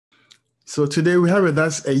So today we have with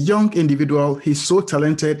us a young individual. He's so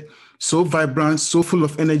talented, so vibrant, so full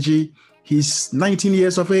of energy. He's 19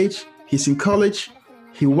 years of age. He's in college.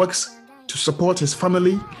 He works to support his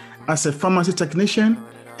family as a pharmacy technician.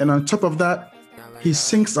 And on top of that, he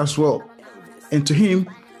sings as well. And to him,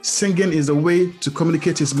 singing is a way to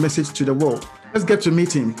communicate his message to the world. Let's get to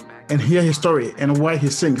meet him and hear his story and why he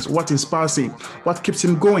sings, what inspires him, what keeps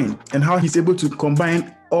him going, and how he's able to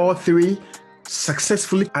combine all three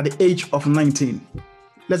successfully at the age of 19.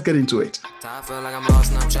 Let's get into it. I feel like I'm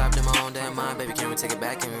lost and I'm trapped in my own damn mind. Baby, can we take it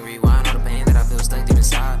back? Can we rewind all the pain that I feel stuck deep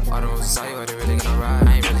inside? All the roses saw you, are they really gonna ride?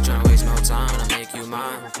 I ain't really trying to waste no time when I make you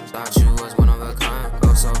mine. Thought you was one of a kind,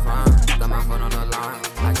 oh so fine. Got my phone on the line,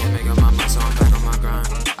 I can't make up my mind, so I'm back on my grind.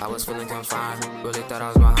 I was feeling confined, really thought I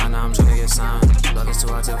was behind, now I'm trying to get signed. Love is too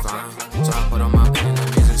hard to find, so I put on my pen and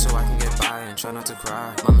the music so I can get by and try not to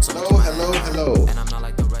cry. Mama told me Hello. and I'm not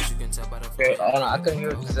like the rest, you can tell by the Okay, hold on, I couldn't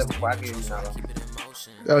hear what you said before. I can hear you now.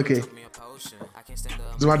 Okay.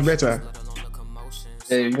 It's much better.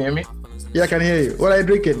 Hey, you hear me? Yeah, I can hear you. What are you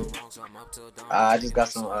drinking? I just got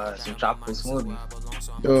some tropical smoothie.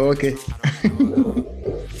 Oh, okay.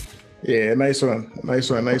 Yeah, nice one. It's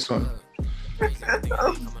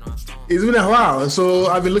been a while, so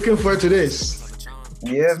I've been looking forward to this.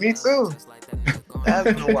 Yeah, me too. That's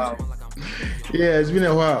been a while. Yeah, it's been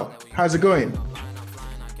a while. How's it going?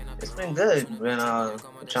 It's been good. Been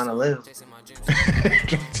trying to live.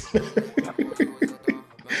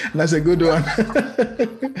 That's a good one.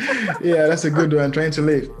 Yeah, that's a good one. Trying to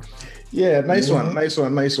live. Yeah, nice one.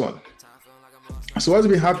 So what's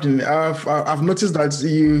been happening? I've noticed that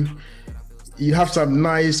you have some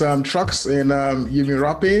nice tracks and you've been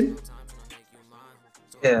rapping.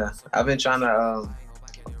 Yeah, I've been trying to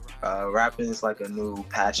rapping is like a new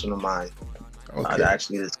passion of mine. Okay.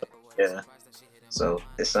 Actually, yeah. So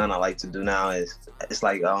it's something I like to do now. It's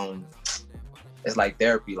like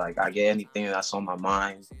therapy. Like I get anything that's on my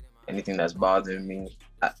mind, anything that's bothering me,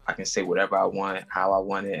 I can say whatever I want, how I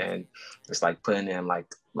want it, and it's like putting in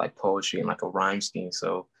like poetry and like a rhyme scheme.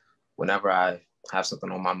 So whenever I have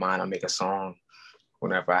something on my mind, I make a song.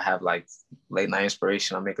 Whenever I have like late night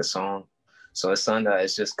inspiration, I make a song. So it's something that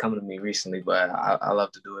is just coming to me recently, but I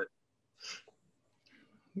love to do it.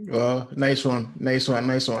 Well, nice one.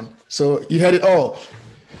 So you had it all.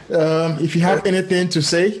 If you have anything to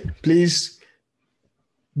say, please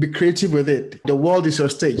be creative with it. The world is your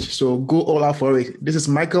stage, so go all out for it. This is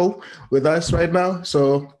Michael with us right now,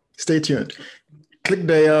 so stay tuned. Click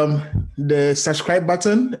the subscribe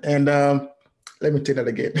button and let me take that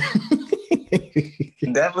again.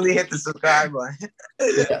 Definitely hit the subscribe button.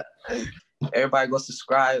 Yeah. Everybody go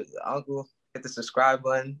subscribe. Uncle, hit the subscribe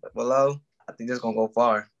button below. I think this is gonna go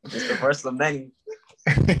far. It's the first of many.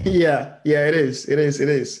 Yeah, it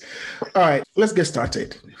is. All right, let's get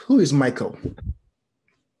started. Who is Michael?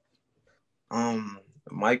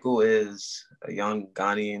 Michael is a young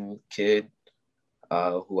Ghanaian kid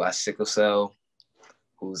who has sickle cell,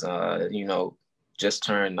 who's just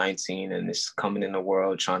turned 19 and is coming in the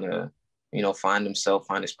world trying to, find himself,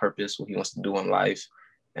 find his purpose, what he wants to do in life,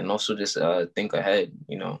 and also just think ahead,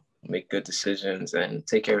 make good decisions and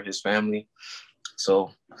take care of his family.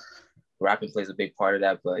 So rapping plays a big part of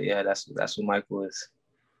that, but yeah, that's who Michael is.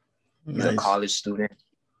 He's Nice. a college student.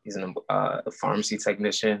 He's a pharmacy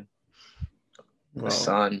technician. Wow. A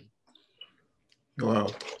son. Wow.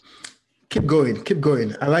 Keep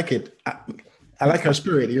going. I like it. I like your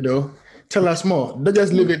spirit, Tell us more. Don't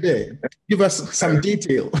just leave it there. Give us some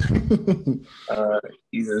detail.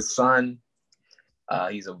 He's a son.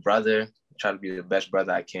 He's a brother. Try to be the best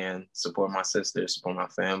brother I can. Support my sister, support my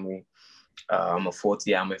family. I'm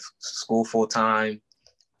in school full time.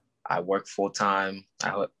 I work full time.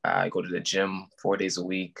 I go to the gym 4 days a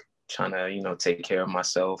week, trying to, take care of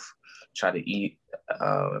myself, try to eat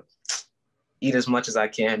as much as I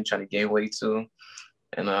can, trying to gain weight too.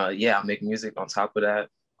 And I make music on top of that.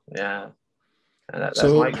 Yeah. And that's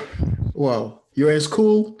Michael. Wow. You're in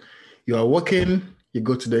school, you are working, you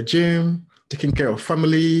go to the gym, taking care of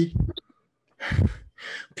family.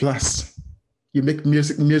 Plus, you make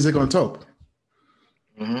music on top.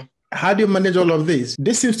 Mm-hmm. How do you manage all of this?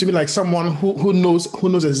 This seems to me like someone who knows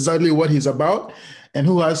exactly what he's about and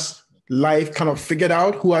who has life kind of figured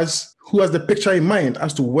out, who has the picture in mind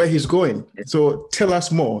as to where he's going. So tell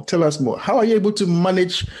us more. How are you able to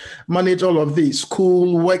manage all of this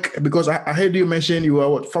school work? Because I heard you mention you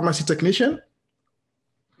are pharmacy technician?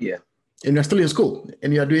 Yeah. And you're still in school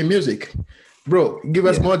and you're doing music. Bro, give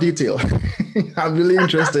us more detail. I'm really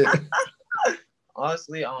interested.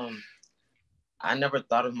 Honestly, I never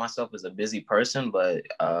thought of myself as a busy person, but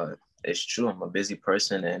it's true. I'm a busy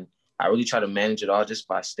person and I really try to manage it all just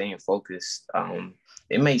by staying focused.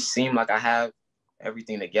 It may seem like I have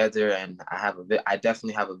everything together and I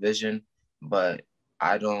definitely have a vision, but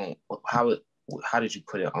I don't, how did you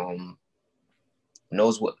put it?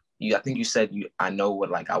 Knows what I think you said I know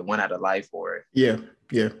what like I want out of life, or yeah.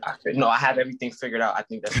 No, I have everything figured out. I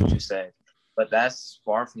think that's what you said, but that's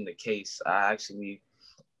far from the case. I actually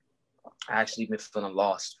been feeling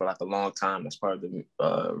lost for like a long time. That's part of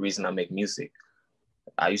the reason I make music.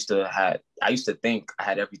 I used to think I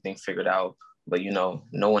had everything figured out, but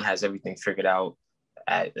no one has everything figured out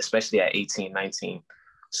especially at 18, 19.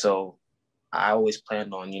 So I always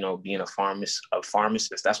planned on, being a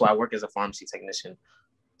pharmacist. That's why I work as a pharmacy technician.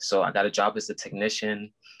 So I got a job as a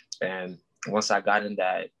technician. And once I got in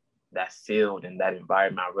that field and that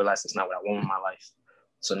environment, I realized it's not what I want in my life.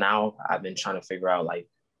 So now I've been trying to figure out like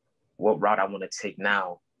what route I want to take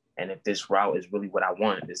now. And if this route is really what I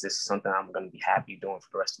want, is this something I'm going to be happy doing for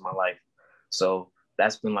the rest of my life? So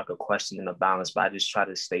that's been like a question and a balance, but I just try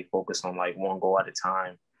to stay focused on like one goal at a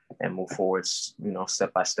time and move forwards,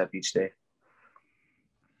 step by step each day.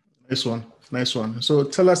 Nice one. So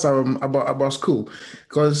tell us about school,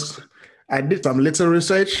 because I did some little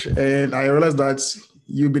research and I realized that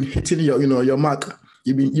you've been hitting your mark.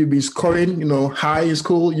 You've been scoring, high in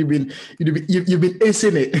school. You've been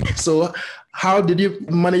acing it. So how did you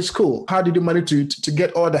manage school? How did you manage to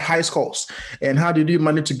get all the high scores? And how did you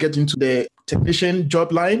manage to get into the technician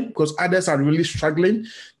job line? Because others are really struggling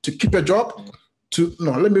to keep a job.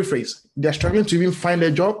 Let me rephrase. They're struggling to even find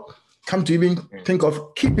a job, come to even think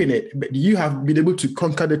of keeping it. But you have been able to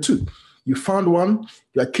conquer the two. You found one,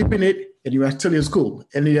 you are keeping it, and you are still in school,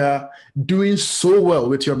 and you are doing so well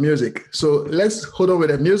with your music. So let's hold on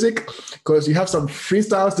with the music, because you have some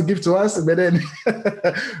freestyles to give to us, but then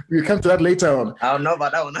we'll come to that later on. I don't know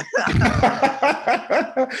about that one.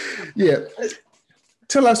 Yeah.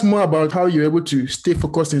 Tell us more about how you're able to stay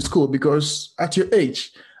focused in school, because at your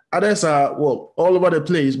age, others are, all over the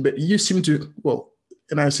place, but you seem to,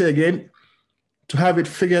 and I say again, to have it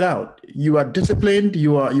figured out. You are disciplined,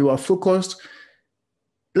 you are focused.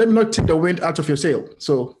 Let me not take the wind out of your sail.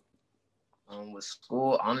 So with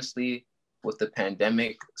school, honestly, with the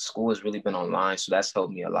pandemic, school has really been online. So that's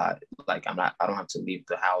helped me a lot. Like I don't have to leave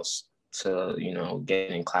the house to,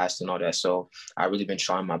 get in class and all that. So I really been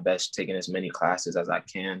trying my best, taking as many classes as I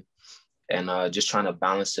can, and just trying to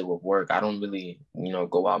balance it with work. I don't really,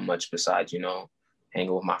 go out much besides,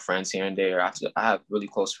 hanging with my friends here and there. I have really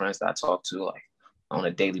close friends that I talk to like on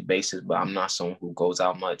a daily basis, but I'm not someone who goes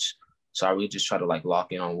out much. So I really just try to like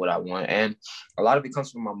lock in on what I want. And a lot of it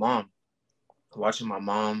comes from my mom. Watching my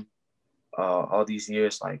mom all these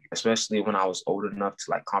years, like especially when I was old enough to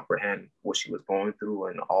like comprehend what she was going through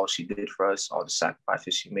and all she did for us, all the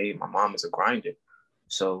sacrifices she made. My mom is a grinder.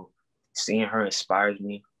 So seeing her inspires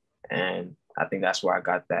me. And I think that's where I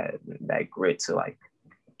got that grit to like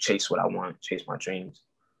chase what I want, chase my dreams.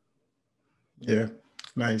 Yeah.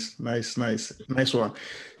 Nice one.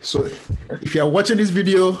 So if you are watching this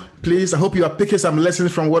video, please, I hope you are picking some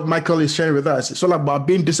lessons from what Michael is sharing with us. It's all about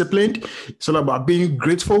being disciplined. It's all about being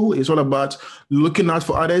grateful. It's all about looking out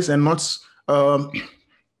for others and not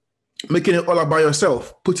making it all about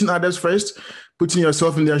yourself, putting others first, putting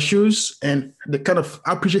yourself in their shoes, and the kind of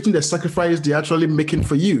appreciating the sacrifice they're actually making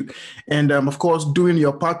for you. And of course, doing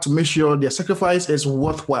your part to make sure their sacrifice is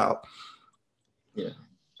worthwhile. Yeah.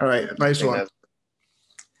 All right. Nice one.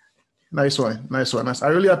 I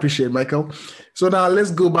really appreciate it, Michael. So now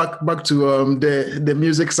let's go back to the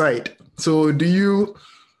music side. So do you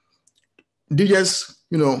just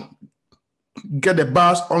get the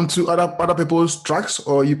bars onto other people's tracks,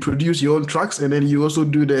 or you produce your own tracks and then you also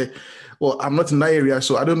do I'm not in that area,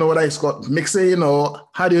 so I don't know whether it's called mixing or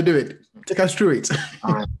how do you do it? Take us through it.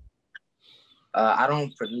 I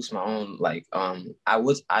don't produce my own. Like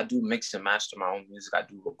I do mix and master my own music. I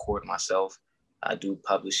do record myself. I do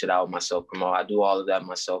publish it out myself, promote. I do all of that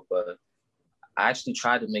myself, but I actually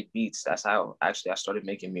tried to make beats. That's how I started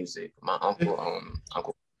making music. My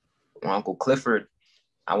uncle Clifford,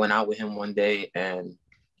 I went out with him one day, and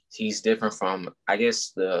he's different from, I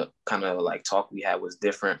guess the kind of like talk we had was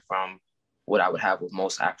different from what I would have with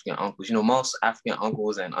most African uncles. Most African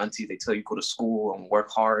uncles and aunties, they tell you go to school and work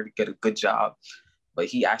hard, get a good job. But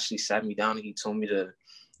he actually sat me down and he told me to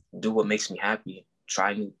do what makes me happy.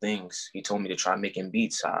 Try new things. He told me to try making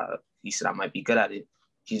beats. He said I might be good at it.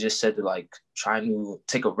 He just said to like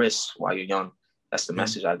take a risk while you're young. That's the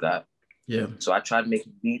message I got. Yeah. So I tried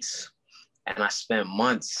making beats, and I spent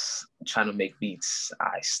months trying to make beats.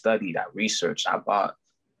 I studied, I researched, I bought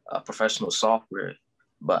professional software,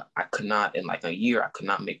 but I could not, in like a year, I could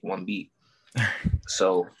not make one beat.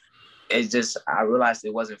 So I realized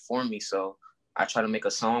it wasn't for me. So I tried to make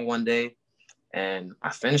a song one day and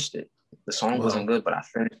I finished it. The song wasn't good, but I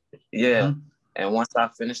finished it. Yeah. Mm-hmm. And once I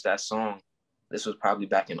finished that song, this was probably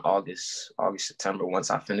back in August, September. Once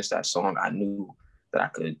I finished that song, I knew that I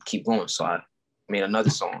could keep going. So I made another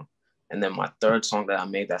song. And then my third song that I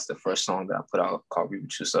made, that's the first song that I put out called Read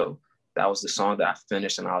With You. So that was the song that I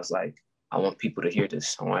finished. And I was like, I want people to hear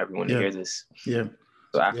this. I want everyone to hear this. Yeah.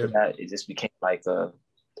 So after that, it just became like a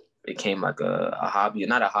hobby,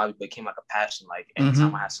 not a hobby, but it became like a passion. Like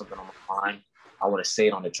anytime I have something on my mind, I want to say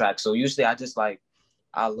it on the track. So usually I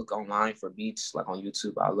look online for beats, like on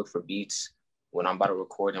YouTube, I'll look for beats when I'm about to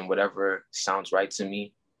record, and whatever sounds right to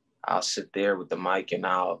me, I'll sit there with the mic and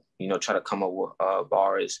I'll, try to come up with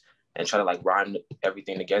bars and try to like rhyme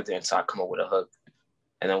everything together until I come up with a hook.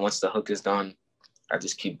 And then once the hook is done, I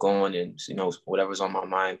just keep going and, whatever's on my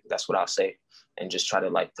mind, that's what I'll say, and just try to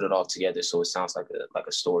like put it all together so it sounds like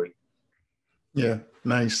a story. Yeah,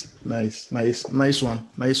 nice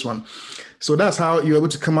one. So that's how you're able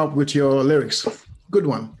to come up with your lyrics. Good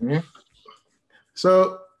one. Mm-hmm.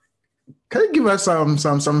 So can you give us some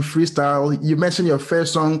freestyle? You mentioned your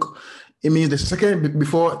first song. It means the second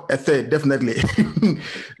before a third, definitely.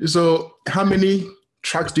 So how many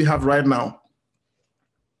tracks do you have right now?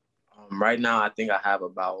 Right now, I think I have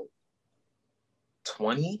about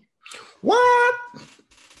 20. What?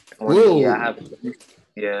 20, whoa.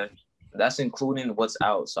 Yeah, that's including what's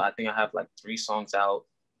out. So I think I have like 3 songs out,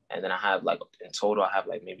 and then I have like in total, I have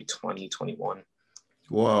like maybe 20, 21.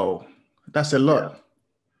 Wow, that's a lot.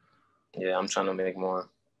 Yeah, I'm trying to make more.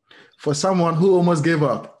 For someone who almost gave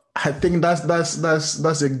up, I think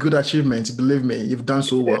that's a good achievement. Believe me, you've done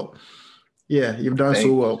so well. Yeah, you've done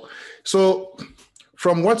so well. So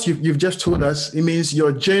from what you've just told us, it means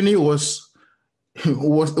your journey it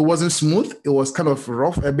wasn't smooth. It was kind of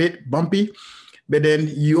rough, a bit bumpy, but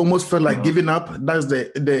then you almost felt like giving up. That's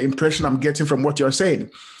the impression I'm getting from what you're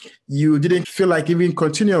saying. You didn't feel like even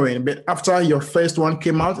continuing, but after your first one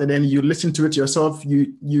came out and then you listened to it yourself,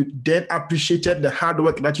 you then appreciated the hard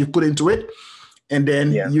work that you put into it, and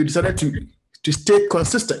then you decided to stay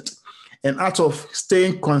consistent. And out of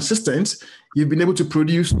staying consistent, you've been able to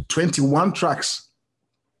produce 21 tracks.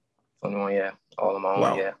 21, yeah, all of my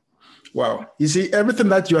own, yeah. Wow. You see, everything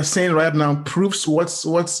that you are saying right now proves what's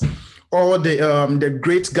all the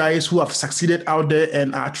great guys who have succeeded out there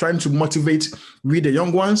and are trying to motivate we, the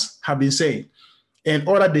young ones, have been saying. And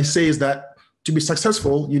all that they say is that to be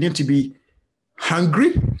successful, you need to be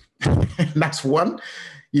hungry. That's one.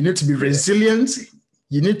 You need to be resilient.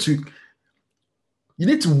 You need to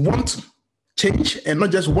want change, and not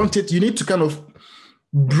just want it. You need to kind of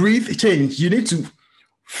breathe change. You need to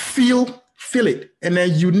feel it. And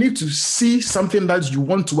then you need to see something that you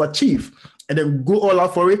want to achieve, and then go all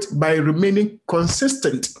out for it by remaining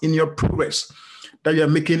consistent in your progress that you're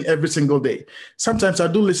making every single day. Sometimes I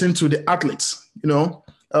do listen to the athletes,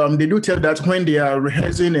 they do tell that when they are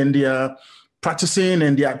rehearsing and they are practicing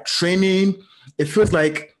and they are training, it feels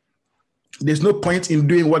like there's no point in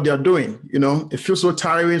doing what they're doing. It feels so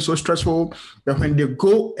tiring, so stressful, that when they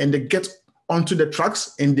go and they get onto the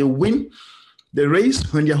tracks and they win the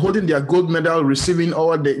race, when they're holding their gold medal, receiving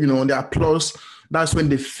all the applause, that's when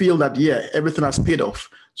they feel that, everything has paid off.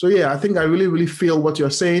 So I think I really, really feel what you're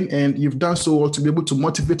saying, and you've done so well to be able to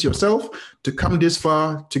motivate yourself to come this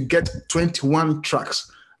far, to get 21 tracks.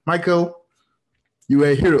 Michael, you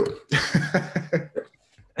are a hero.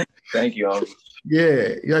 Thank you.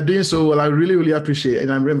 Yeah, you're doing so well. I really, really appreciate it,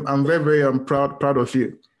 and I'm very, very proud of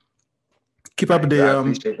you. Keep up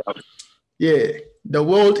the the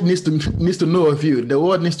world needs to know of you. The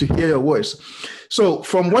world needs to hear your voice. So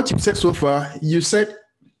from what you said so far, you said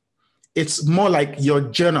it's more like your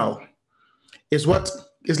journal. It's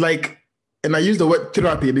like, and I use the word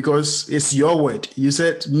therapy because it's your word. You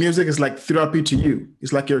said music is like therapy to you.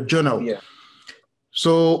 It's like your journal. Yeah.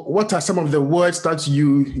 So what are some of the words that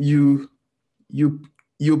you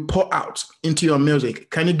pour out into your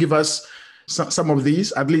music? Can you give us some of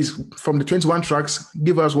these, at least from the 21 tracks?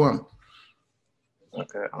 Give us one.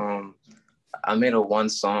 Okay. I made one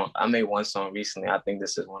song recently. I think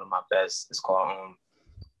this is one of my best. It's called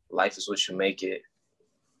Life Is What You Make It.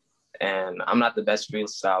 And I'm not the best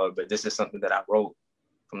freestyler, but this is something that I wrote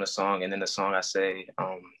from the song. And in the song I say,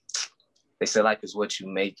 they say life is what you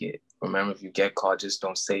make it. Remember, if you get caught, just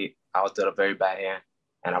don't say it. I was dealt a very bad hand,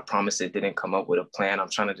 and I promise it didn't come up with a plan. I'm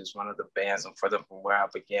trying to just run other bands. I'm further from where I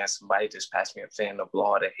began. Somebody just passed me a fan to blow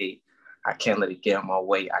all the hate. I can't let it get in my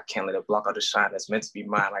way. I can't let it block out the shine that's meant to be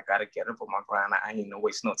mine. I gotta get up on my grind. I ain't no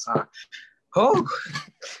waste no time. Oh,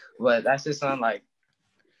 but that's just something like,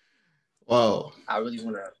 wow. I really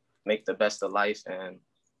want to make the best of life, and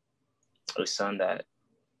a son that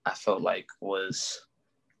I felt like was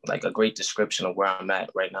like a great description of where I'm at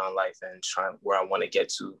right now in life and where I want to get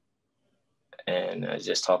to. And it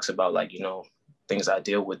just talks about like, you know, things I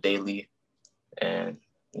deal with daily and,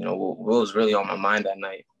 you know, what was really on my mind that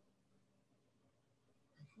night.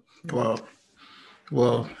 Wow.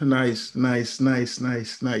 Wow. Nice.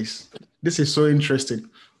 This is so interesting.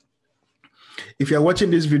 If you're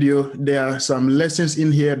watching this video, there are some lessons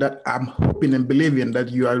in here that I'm hoping and believing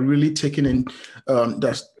that you are really taking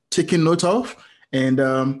note of and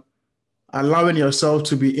allowing yourself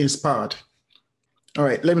to be inspired. All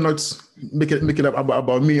right, let me not make it up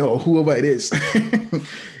about me or whoever it is.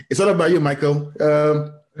 It's all about you, Michael.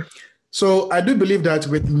 So I do believe that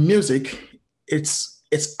with music, it's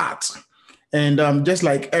art. And just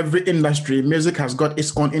like every industry, music has got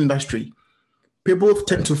its own industry. People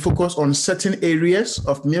tend to focus on certain areas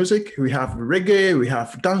of music. We have reggae, we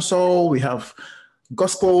have dancehall, we have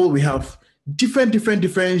gospel, we have different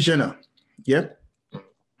genre. Yeah?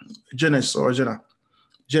 Genres.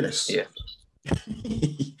 Yeah.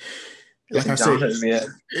 Like I said,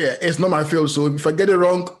 yeah, it's not my field. So if I get it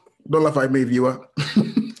wrong, don't laugh at me, viewer.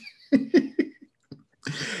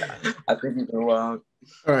 I think you do well.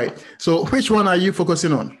 All right. So which one are you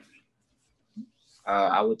focusing on?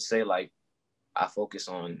 I would say like I focus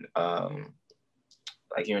on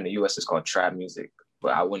like here in the US it's called trap music,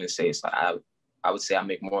 but I wouldn't say it's like I would say I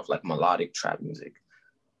make more of like melodic trap music.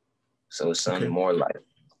 So it's something more like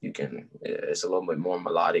it's a little bit more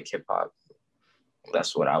melodic hip hop.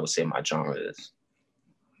 That's what I would say my genre is.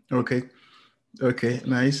 Okay.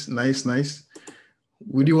 Nice.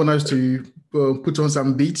 Would you want us to put on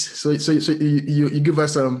some beats? So you give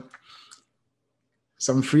us some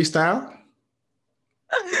freestyle?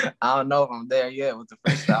 I don't know if I'm there yet with the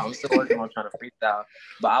freestyle. I'm still working on trying to freestyle.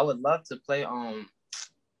 But I would love to play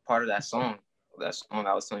part of that song. That song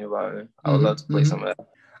I was telling you about. I would love to play some of that.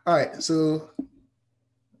 All right. So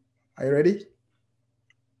are you ready?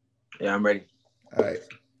 Yeah, I'm ready. All right.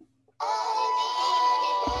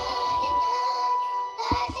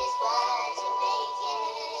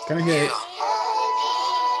 Can I hear it?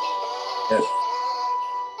 Yes.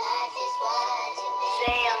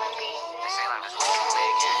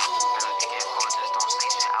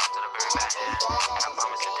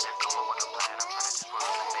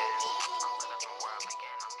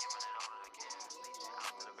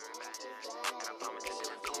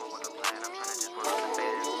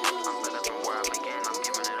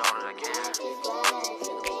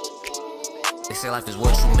 They say life is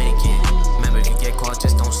what you make it. Remember, if you get caught,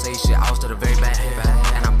 just don't say shit. I was to the very bad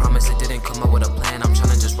hand. And I promise it didn't come up with a plan. I'm trying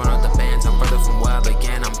to just run out the bands. I'm further from where I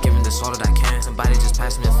began. I'm giving this all that I can. Somebody just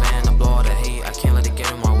pass me a fan. I blow all the hate. I can't let it get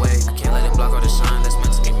in my way. I can't let it block all the shine that's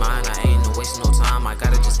meant to be mine. I ain't no wasting no time. I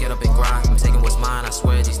gotta just get up and grind. I'm taking what's mine. I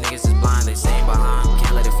swear these niggas is blind. They staying behind.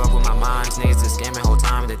 Can't let it fuck with my mind. These niggas is scamming whole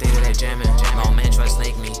time. The day that they jamming. My old man try to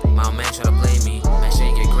snake me. My old man try to play me. Man,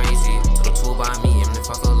 shit get crazy. To the tool by me, even if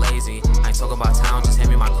I feel lazy. I ain't talking about town, just hand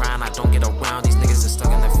me my crown. I don't get around. These niggas are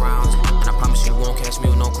stuck in their frowns. And I promise you won't catch me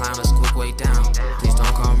with no clown. Let's quick way down. Please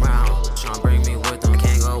don't come round. Tryna bring me with them.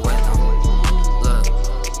 Can't go with them. Look,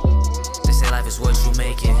 they say life is what you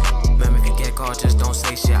make it. Remember, if you get caught, just don't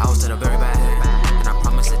say shit. I was to the very bad hand. And I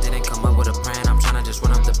promise it didn't come up with a plan. I'm trying to just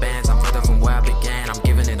run up the bands. I'm further from where I began. I'm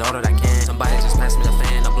giving it all that I can. Somebody just pass me the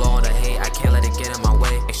fan. I blow all the hate. I can't let it get in my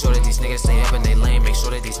way. Make sure that these niggas stay up in they lane. Make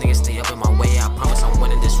sure that these niggas stay up in my way. I promise I'm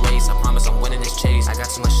winning this race. I promise I'm winning this chase. I got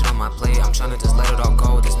too much shit on my plate. I'm trying to just let it all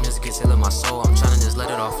go. This music is healing my soul. I'm trying to just let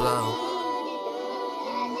it all flow.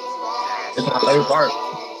 It's my favorite part.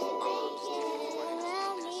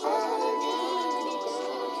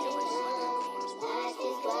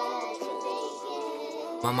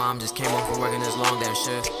 My mom just came home from working this long damn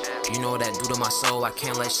shift. You know what that do to my soul. I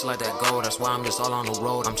can't let shit like that go. That's why I'm just all on the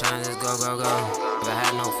road. I'm trying to just go. If I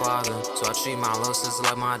had no father, so I treat my little sister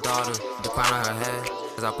like my daughter. The crown on her head.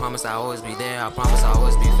 Cause I promise I'll always be there. I promise I'll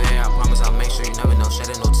always be fair. I promise I'll make sure you never know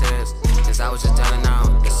shedding no tears. Cause I was just down and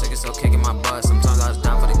out. The sick is still kicking my butt. Sometimes I was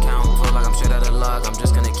down for the count. Feel like I'm straight out of luck. I'm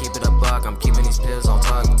just gonna keep it a buck. I'm keeping these pills on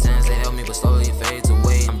tuck. Tens they help me but slowly it fades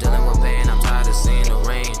away. I'm dealing with pain. I'm tired of seeing the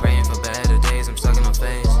rain. Praying for better days. I'm stuck in the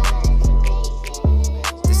face.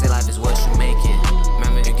 They say life is what you make it.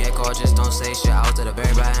 Remember, if you get caught, just don't say shit. I was to the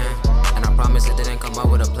very bad hand. And I promise it didn't come up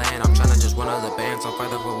with a plan. I'm trying to just run out the bands. I'm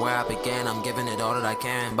further from where I began. I'm giving it all that I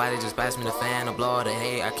can. Somebody just pass me the fan. I blow all the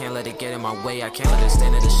hate. I can't let it get in my way. I can't let it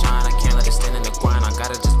stand in the shine. I can't let it stand in the grind. I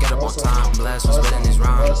gotta just get up on time. I'm blessed for spitting these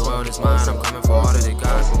rhymes. The world is mine. I'm coming for all that it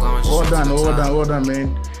got. I'm going Well done,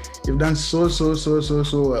 man. You've done so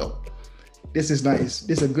well. This is nice.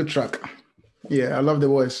 This is a good track. Yeah, I love the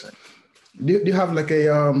voice. Do you have like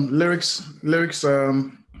a lyrics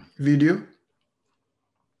video?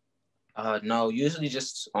 No, usually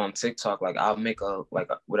just on TikTok. Like I'll make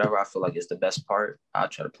whatever I feel like is the best part. I'll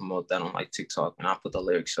try to promote that on like TikTok, and I'll put the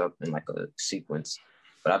lyrics up in like a sequence.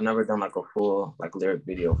 But I've never done like a full like lyric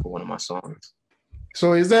video for one of my songs.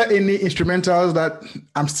 So is there any instrumentals that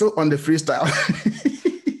I'm still on the freestyle?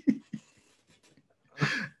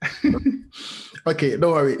 Okay,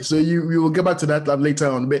 don't worry. So we will get back to that later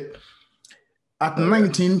on. But at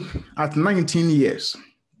 19 years,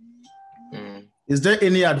 is there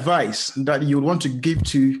any advice that you would want to give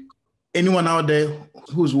to anyone out there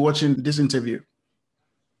who's watching this interview?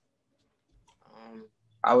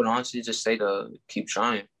 I would honestly just say to keep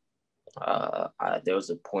trying. There was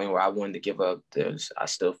a point where I wanted to give up. I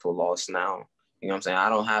still feel lost now. You know what I'm saying? I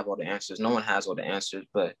don't have all the answers. No one has all the answers,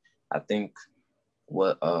 but I think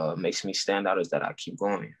what makes me stand out is that I keep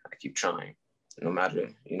going. I keep trying. No matter,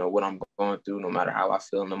 what I'm going through, no matter how I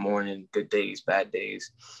feel in the morning, good days, bad days,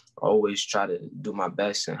 I always try to do my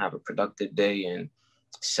best and have a productive day and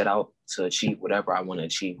set out to achieve whatever I want to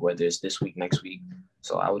achieve, whether it's this week, next week.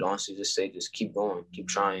 So I would honestly just say, just keep going, keep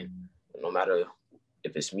trying. No matter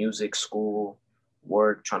if it's music, school,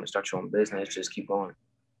 work, trying to start your own business, just keep going.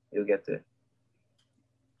 You'll get there.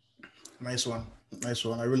 Nice one.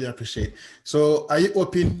 I really appreciate. So are you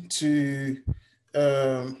open to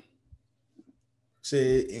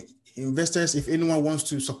say investors, if anyone wants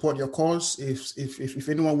to support your cause, if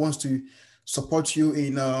anyone wants to support you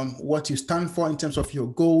in what you stand for in terms of your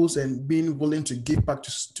goals and being willing to give back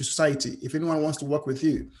to society, if anyone wants to work with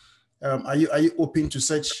you, are you open to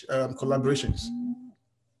such collaborations?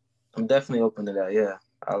 I'm definitely open to that. Yeah,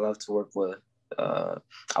 I love to work with. I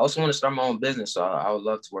also want to start my own business, so I would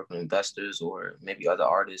love to work with investors or maybe other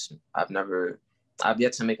artists. I've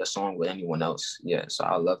yet to make a song with anyone else. Yeah, so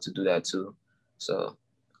I'd love to do that too. So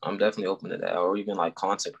I'm definitely open to that, or even like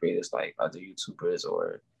content creators, like other YouTubers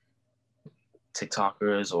or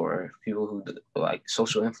TikTokers or people who do, like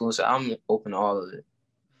social influencers. I'm open to all of it.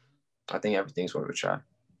 I think everything's worth a try.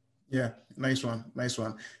 Yeah, nice one.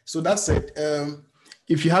 So that's it.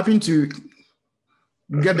 If you happen to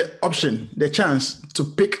get the chance to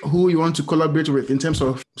pick who you want to collaborate with in terms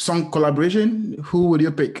of song collaboration, who would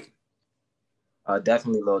you pick?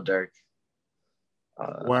 Definitely Lil Durk.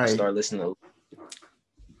 Why? I started listening to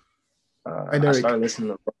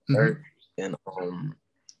Lil Durk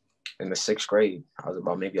in the 6th grade. I was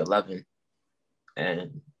about maybe 11,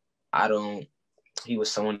 and he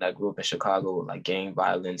was someone that grew up in Chicago with like gang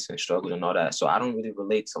violence and struggled and all that. So I don't really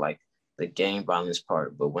relate to like the gang violence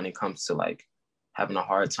part, but when it comes to like having a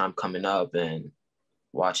hard time coming up and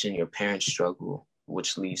watching your parents struggle,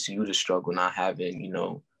 which leads to you to struggle, not having,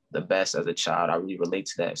 the best as a child, I really relate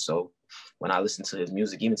to that. So when I listen to his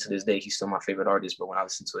music, even to this day, he's still my favorite artist, but when I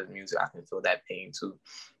listen to his music, I can feel that pain too,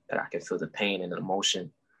 that I can feel the pain and the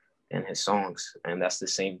emotion in his songs. And that's the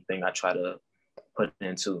same thing I try to put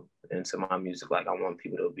into my music. Like I want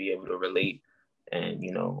people to be able to relate and,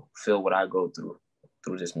 feel what I go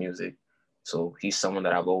through this music. So he's someone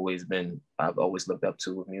that I've always looked up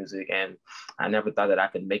to with music, and I never thought that I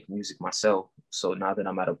could make music myself. So now that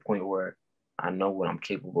I'm at a point where I know what I'm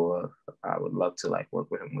capable of, I would love to like work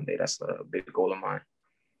with him one day. That's a big goal of mine.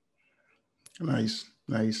 Nice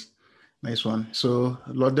one. So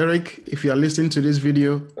Lord Derek, if you are listening to this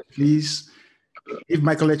video, please give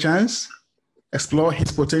Michael a chance, explore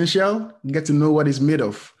his potential, get to know what he's made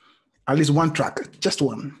of. At least one track, just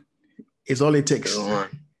one, is all it takes.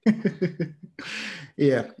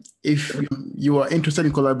 Yeah, if you are interested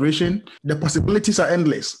in collaboration, the possibilities are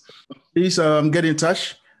endless. Please get in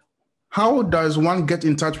touch. How does one get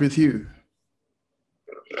in touch with you?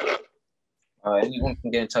 Anyone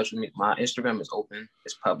can get in touch with me. My Instagram is open.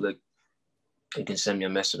 It's public. You can send me a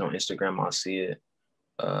message on Instagram. I'll see it.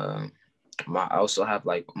 I also have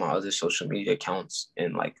like my other social media accounts,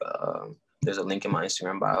 and like there's a link in my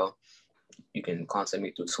Instagram bio. You can contact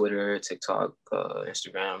me through Twitter, TikTok,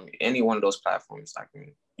 Instagram, any one of those platforms.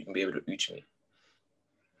 You can be able to reach me.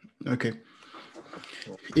 Okay.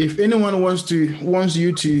 If anyone wants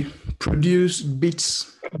you to produce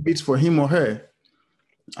beats for him or her,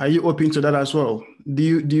 are you open to that as well? Do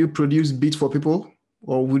you produce beats for people,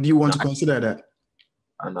 or would you want to consider that?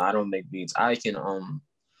 No, I don't make beats. I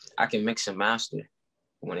can mix and master.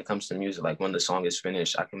 When it comes to music, like when the song is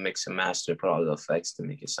finished, I can mix and master, put all the effects to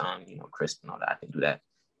make it sound, crisp and all that. I can do that.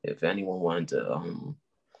 If anyone wanted to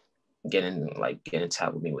get in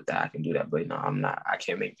tap with me with that, I can do that. But no, I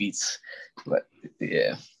can't make beats. But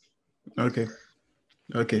yeah. Okay.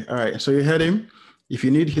 All right. So you heard him. If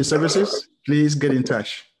you need his services, please get in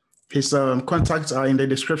touch. His contacts are in the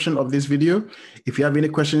description of this video. If you have any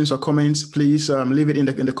questions or comments, please leave it in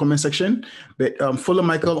the comment section. But follow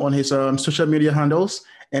Michael on his social media handles,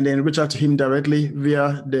 and then reach out to him directly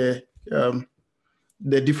via the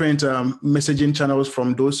different messaging channels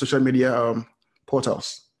from those social media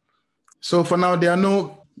portals. So for now, there are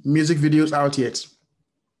no music videos out yet.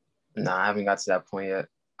 Nah, I haven't got to that point yet.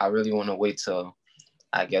 I really want to wait till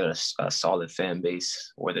I get a solid fan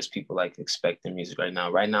base where there's people like expecting music right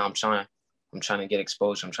now. Right now, I'm trying to get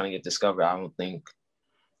exposure. I'm trying to get discovered. I don't think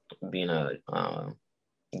being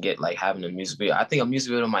having a music video. I think a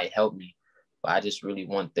music video might help me, but I just really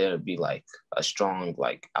want there to be like a strong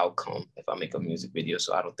like outcome if I make a music video.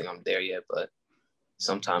 So I don't think I'm there yet, but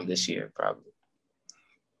sometime this year probably.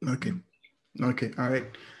 Okay. All right.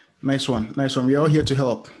 Nice one. We're all here to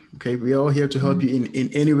help. Okay. We're all here to help you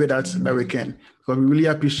in any way that we can, because we really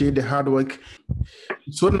appreciate the hard work.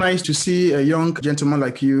 It's so nice to see a young gentleman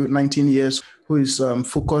like you, 19 years, who is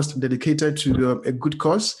focused, dedicated to a good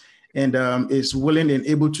cause, and is willing and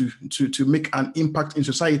able to make an impact in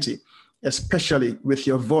society, especially with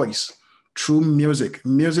your voice through music.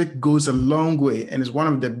 Music goes a long way and is one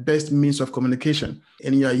of the best means of communication,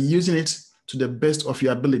 and you are using it to the best of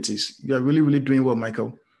your abilities. You are really, really doing well,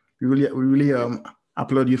 Michael. We really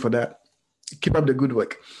applaud you for that. Keep up the good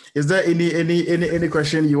work. Is there any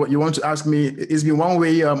question you want to ask me? It's been one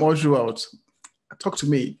way all throughout. Talk to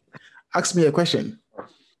me. Ask me a question.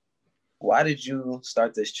 Why did you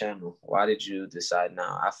start this channel? Why did you decide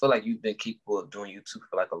now? I feel like you've been capable of doing YouTube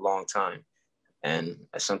for like a long time, and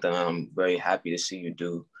it's something I'm very happy to see you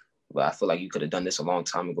do. But I feel like you could have done this a long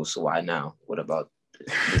time ago. So why now? What about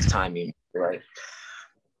this timing, right?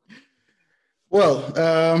 Well,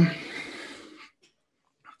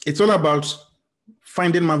 it's all about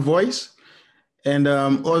finding my voice and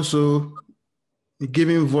also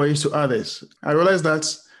giving voice to others. I realize that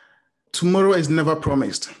tomorrow is never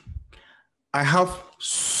promised. I have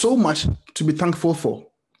so much to be thankful for.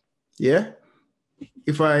 Yeah.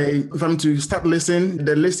 If I'm to start listening,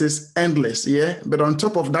 the list is endless. Yeah. But on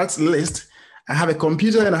top of that list, I have a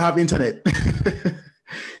computer and I have internet.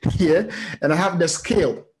 Yeah. And I have the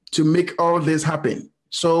skill to make all this happen.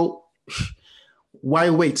 So why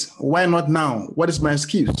wait? Why not now? What is my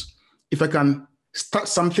excuse? If I can start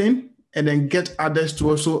something and then get others to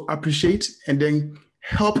also appreciate and then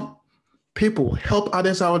help people, help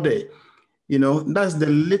others out there, that's the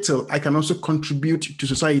little I can also contribute to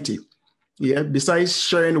society. Yeah. Besides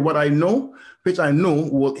sharing what I know, which I know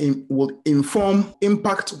will inform,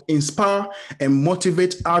 impact, inspire, and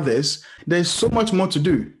motivate others, there's so much more to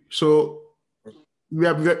do. So we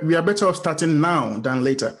are better off starting now than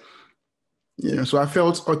later. So I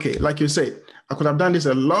felt, okay, like you said, I could have done this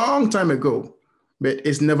a long time ago, but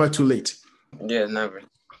it's never too late. Yeah, never.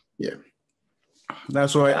 Yeah.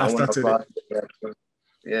 That's why I started it.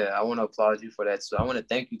 Yeah, I want to applaud you for that. So I want to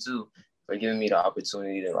thank you too for giving me the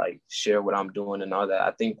opportunity to like share what I'm doing and all that.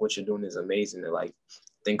 I think what you're doing is amazing, to like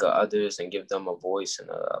think of others and give them a voice and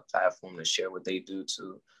a platform to share what they do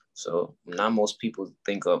too. So not most people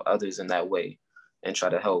think of others in that way and try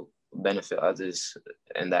to help benefit others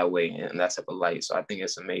in that way and that type of light. So I think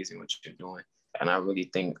it's amazing what you're doing. And I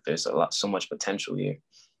really think there's so much potential here.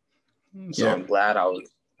 So yeah. I'm glad I was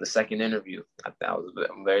the second interview.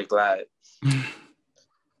 I'm very glad.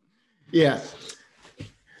 Yeah.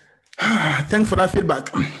 Thanks for that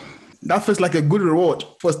feedback. That feels like a good reward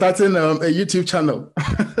for starting a YouTube channel.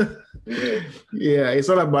 Yeah, it's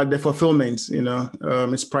all about the fulfillment,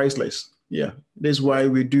 it's priceless. Yeah, this is why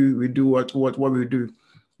we do what we do.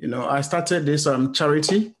 I started this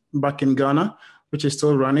charity back in Ghana, which is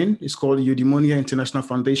still running. It's called Eudaimonia International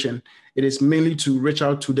Foundation. It is mainly to reach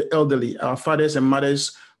out to the elderly, our fathers and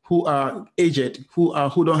mothers who are aged,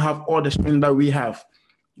 who don't have all the strength that we have.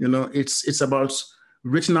 It's about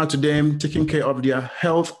reaching out to them, taking care of their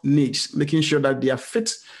health needs, making sure that they are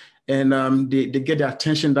fit and they get the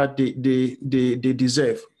attention that they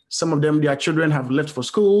deserve. Some of them, their children have left for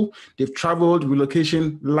school, they've traveled,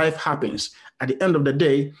 relocation, life happens. At the end of the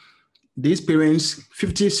day, these parents,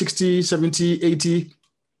 50, 60, 70, 80,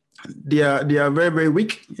 they are very, very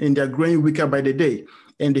weak and they're growing weaker by the day.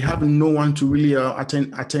 And they have no one to really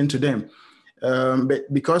attend to them.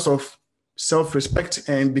 But because of self-respect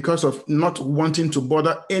and because of not wanting to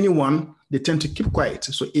bother anyone, they tend to keep quiet.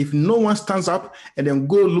 So if no one stands up and then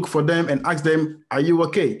go look for them and ask them, are you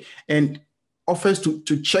okay? And offers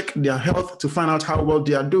to check their health to find out how well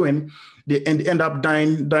they are doing, they end up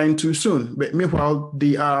dying too soon. But meanwhile,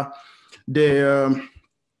 they are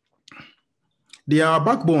our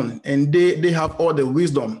backbone and they have all the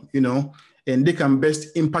wisdom, and they can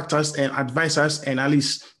best impact us and advise us and at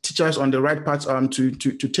least teach us on the right path to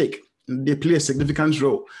take. They play a significant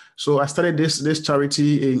role. So I started this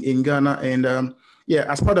charity in Ghana, and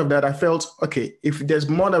as part of that, I felt, okay, if there's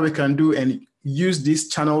more that we can do and use these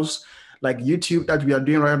channels like YouTube that we are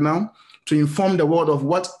doing right now to inform the world of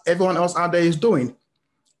what everyone else out there is doing.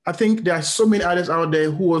 I think there are so many others out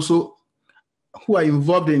there who are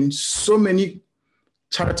involved in so many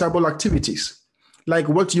charitable activities, like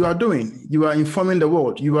what you are doing. You are informing the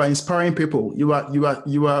world. You are inspiring people. You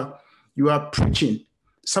are preaching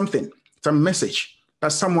something, some message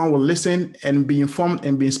that someone will listen and be informed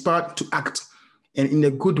and be inspired to act, and in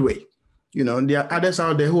a good way. There are others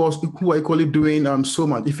out there who are equally doing so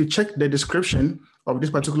much. If you check the description of this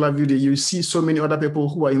particular video, you see so many other people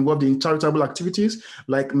who are involved in charitable activities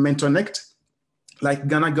like MentorNect, like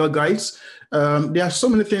Ghana Girl Guides. There are so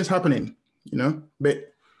many things happening,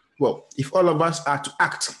 but well, if all of us are to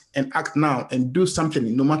act now and do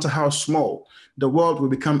something, no matter how small, the world will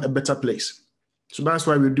become a better place. So that's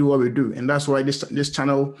why we do what we do. And that's why this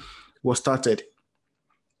channel was started.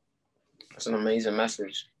 That's an amazing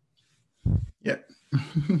message. Yeah.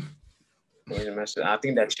 Amazing message. I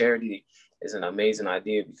think that charity is an amazing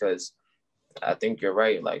idea, because I think you're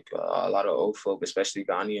right. Like a lot of old folk, especially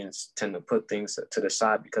Ghanaians, tend to put things to the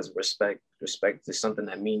side because of respect. Respect is something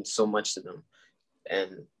that means so much to them,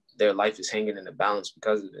 and their life is hanging in the balance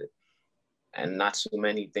because of it. And not so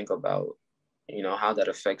many think about, how that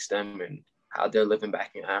affects them and how they're living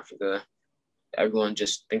back in Africa. Everyone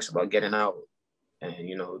just thinks about getting out and,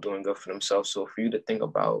 doing good for themselves. So for you to think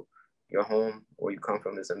about your home, where you come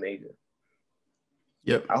from, is amazing.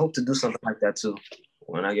 Yep. I hope to do something like that too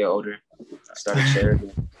when I get older. Start a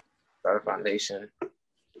charity, start a foundation.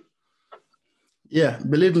 Yeah,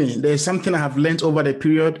 believe me, there's something I have learned over the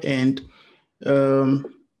period, and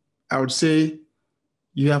I would say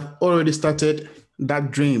you have already started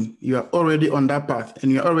that dream. You are already on that path,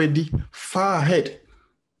 and you're already far ahead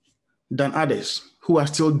than others who are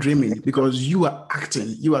still dreaming, because you are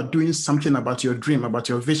acting. You are doing something about your dream, about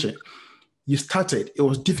your vision. You started, it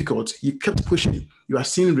was difficult. You kept pushing. You are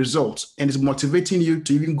seeing results, and it's motivating you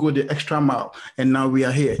to even go the extra mile. And now we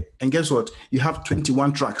are here. And guess what? You have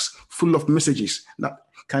 21 tracks full of messages that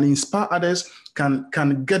can inspire others, can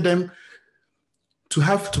get them to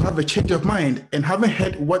have a change of mind. And having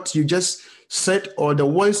heard what you just said, or the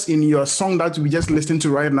voice in your song that we just listened to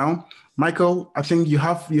right now, Michael, I think you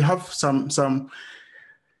have some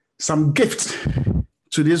gift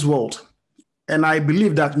to this world. And I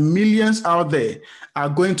believe that millions out there are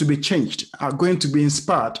going to be changed, are going to be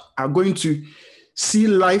inspired, are going to see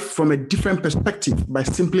life from a different perspective by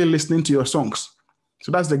simply listening to your songs.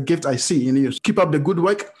 So that's the gift I see in you. Keep up the good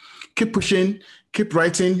work, keep pushing, keep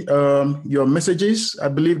writing your messages. I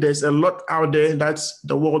believe there's a lot out there that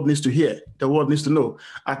the world needs to hear, the world needs to know.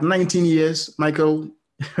 At 19 years, Michael,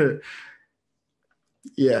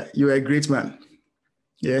 yeah, you're a great man.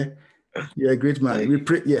 Yeah. You're a great man. We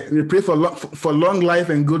pray for long life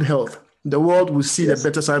and good health. The world will see the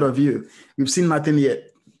better side of you. We've seen nothing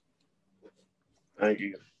yet. Thank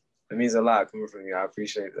you. It means a lot coming from you. I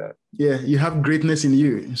appreciate that. Yeah, you have greatness in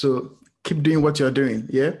you. So keep doing what you're doing.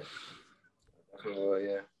 Yeah.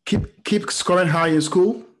 Yeah. Keep scoring high in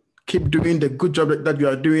school. Keep doing the good job that you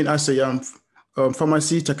are doing as a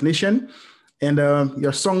pharmacy technician. And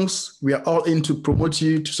your songs, we are all in to promote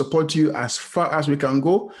you, to support you as far as we can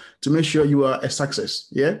go, to make sure you are a success.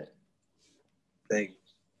 Yeah? Thank you.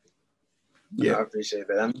 Yeah. I appreciate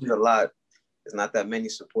that. That means a lot. There's not that many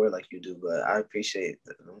support like you do, but I appreciate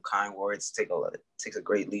them kind words. It takes a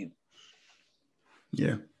great leap.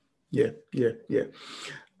 Yeah.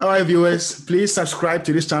 All right, viewers, please subscribe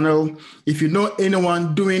to this channel. If you know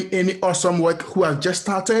anyone doing any awesome work who has just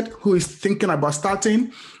started, who is thinking about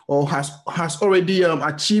starting, or has already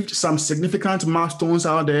achieved some significant milestones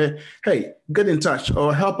out there, hey, get in touch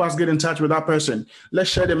or help us get in touch with that person. Let's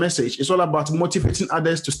share the message. It's all about motivating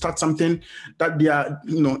others to start something that they are,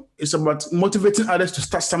 it's about motivating others to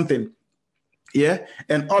start something. Yeah.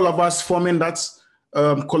 And all of us forming that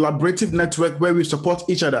collaborative network where we support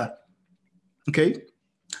each other. Okay.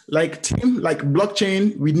 Like team, like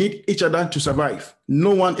blockchain, we need each other to survive.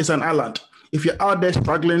 No one is an island. If you're out there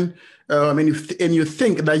struggling and you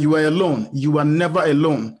think that you are alone, you are never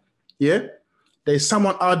alone. Yeah? There's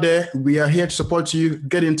someone out there. We are here to support you.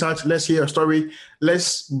 Get in touch. Let's hear your story.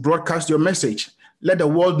 Let's broadcast your message. Let the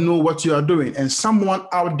world know what you are doing. And someone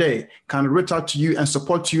out there can reach out to you and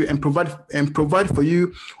support you and provide for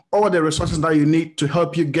you all the resources that you need to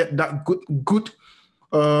help you get that good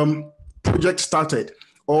project started,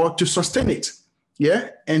 or to sustain it, yeah,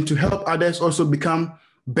 and to help others also become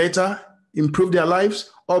better, improve their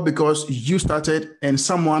lives, all because you started and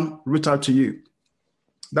someone reached out to you.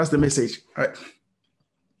 That's the message. All right.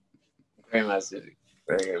 Great message.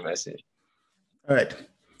 Very good message. All right.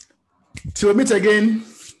 Till we meet again.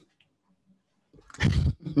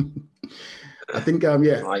 I think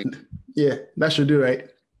yeah, that should do, right?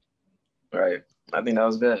 Right. I think that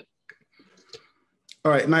was good.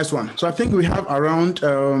 All right, nice one. So I think we have around,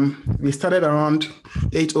 we started around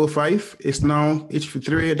 8:05. It's now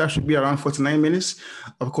 8:53. That should be around 49 minutes.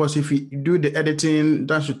 Of course, if you do the editing,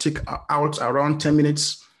 that should take out around 10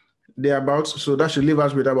 minutes thereabouts. So that should leave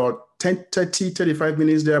us with about 35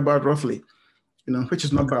 minutes thereabout roughly, which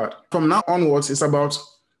is not bad. From now onwards, it's about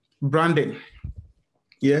branding.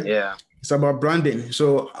 Yeah. It's about branding.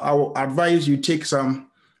 So I will advise you take some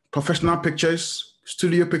professional pictures,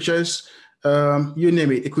 studio pictures, you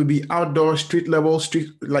name it. It could be outdoor, street level,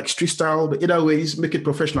 street style, but either ways, make it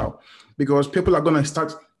professional, because people are going to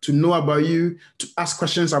start to know about you, to ask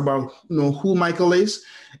questions about who Michael is,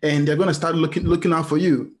 and they're going to start looking out for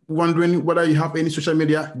you, wondering whether you have any social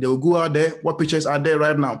media. They'll go out there. What pictures are there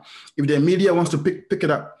right now? If the media wants to pick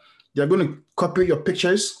it up, they're going to copy your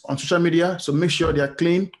pictures on social media. So make sure they are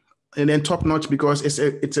clean and then top notch, because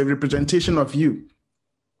it's a representation of you.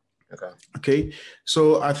 Okay.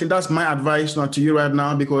 So I think that's my advice now to you right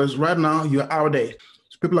now, because right now you're out there.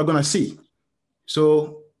 So people are going to see.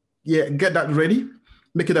 So yeah, get that ready,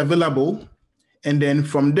 make it available. And then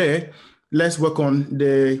from there, let's work on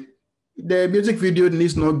the music video.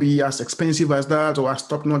 Needs not be as expensive as that or as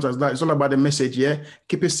top notch as that. It's all about the message. Yeah.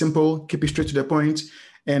 Keep it simple, keep it straight to the point.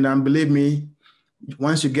 And believe me,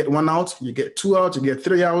 once you get one out, you get two out, you get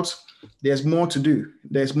three out, there's more to do.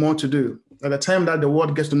 There's more to do. At the time that the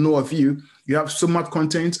world gets to know of you, you have so much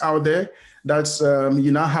content out there that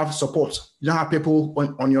you now have support. You now have people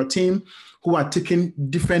on your team who are taking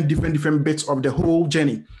different bits of the whole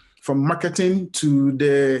journey, from marketing to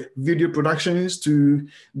the video productions to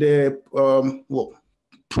the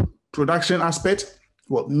production aspect,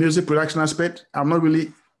 music production aspect. I'm not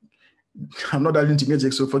that into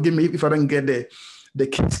music, so forgive me if I don't get the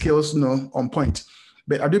key skills on point.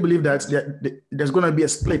 But I do believe that there's going to be a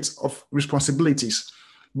split of responsibilities.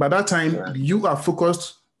 By that time, you are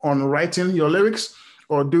focused on writing your lyrics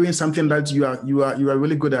or doing something that you are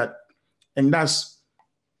really good at, and that's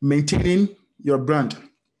maintaining your brand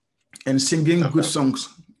and singing good songs.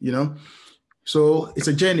 So it's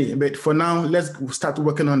a journey. But for now, let's start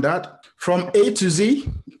working on that from A to Z.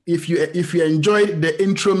 If you enjoyed the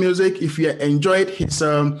intro music, if you enjoyed his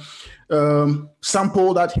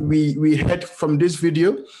sample that we heard from this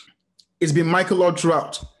video, it's been Michael all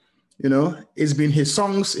throughout. It's been his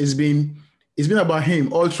songs, it's been about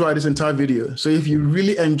him all throughout this entire video. So if you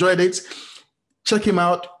really enjoyed it, check him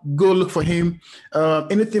out, go look for him.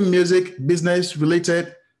 Anything music, business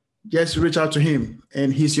related, just reach out to him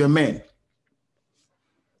and he's your man.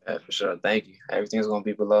 Yeah, for sure. Thank you. Everything's going to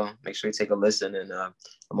be below. Make sure you take a listen, and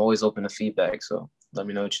I'm always open to feedback. So let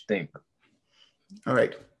me know what you think. All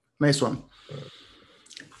right. Nice one.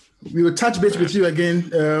 We will touch base with you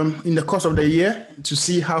again in the course of the year to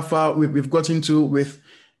see how far we've gotten to with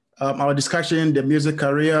our discussion, the music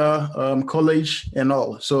career, college, and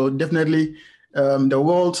all. So definitely the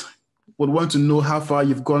world would want to know how far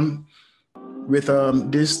you've gone with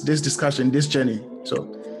this discussion, this journey. So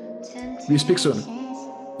we speak soon.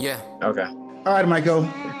 Yeah. Okay. All right, Michael.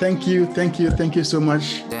 Thank you so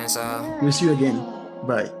much. Danso. We'll see you again.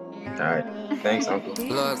 Bye. All right. Thanks, Uncle.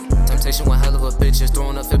 Look, temptation one hell of a bitch. Is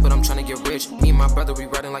throwing a fit, but I'm trying to get rich. Me and my brother, we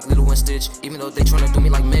riding like Little and Stitch. Even though they trying to do me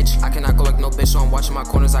like Mitch, I cannot go like no bitch, so I'm watching my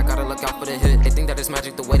corners. I gotta look out for the hit. They think that it's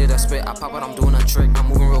magic the way that I spit. I pop out, I'm doing a trick. I'm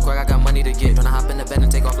moving real quick, I got money to get. Tryna hop in the bed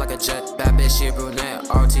and take off like a jet. Bad bitch, she a brunette.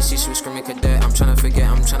 ROTC, she was screaming cadet. I'm trying to forget,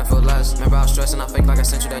 I'm trying to feel less. Remember I was stressing, I fake like I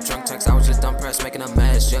sent you that drunk text. I was just dumb pressed, making a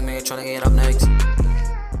mess. Young nigga trying to get up now.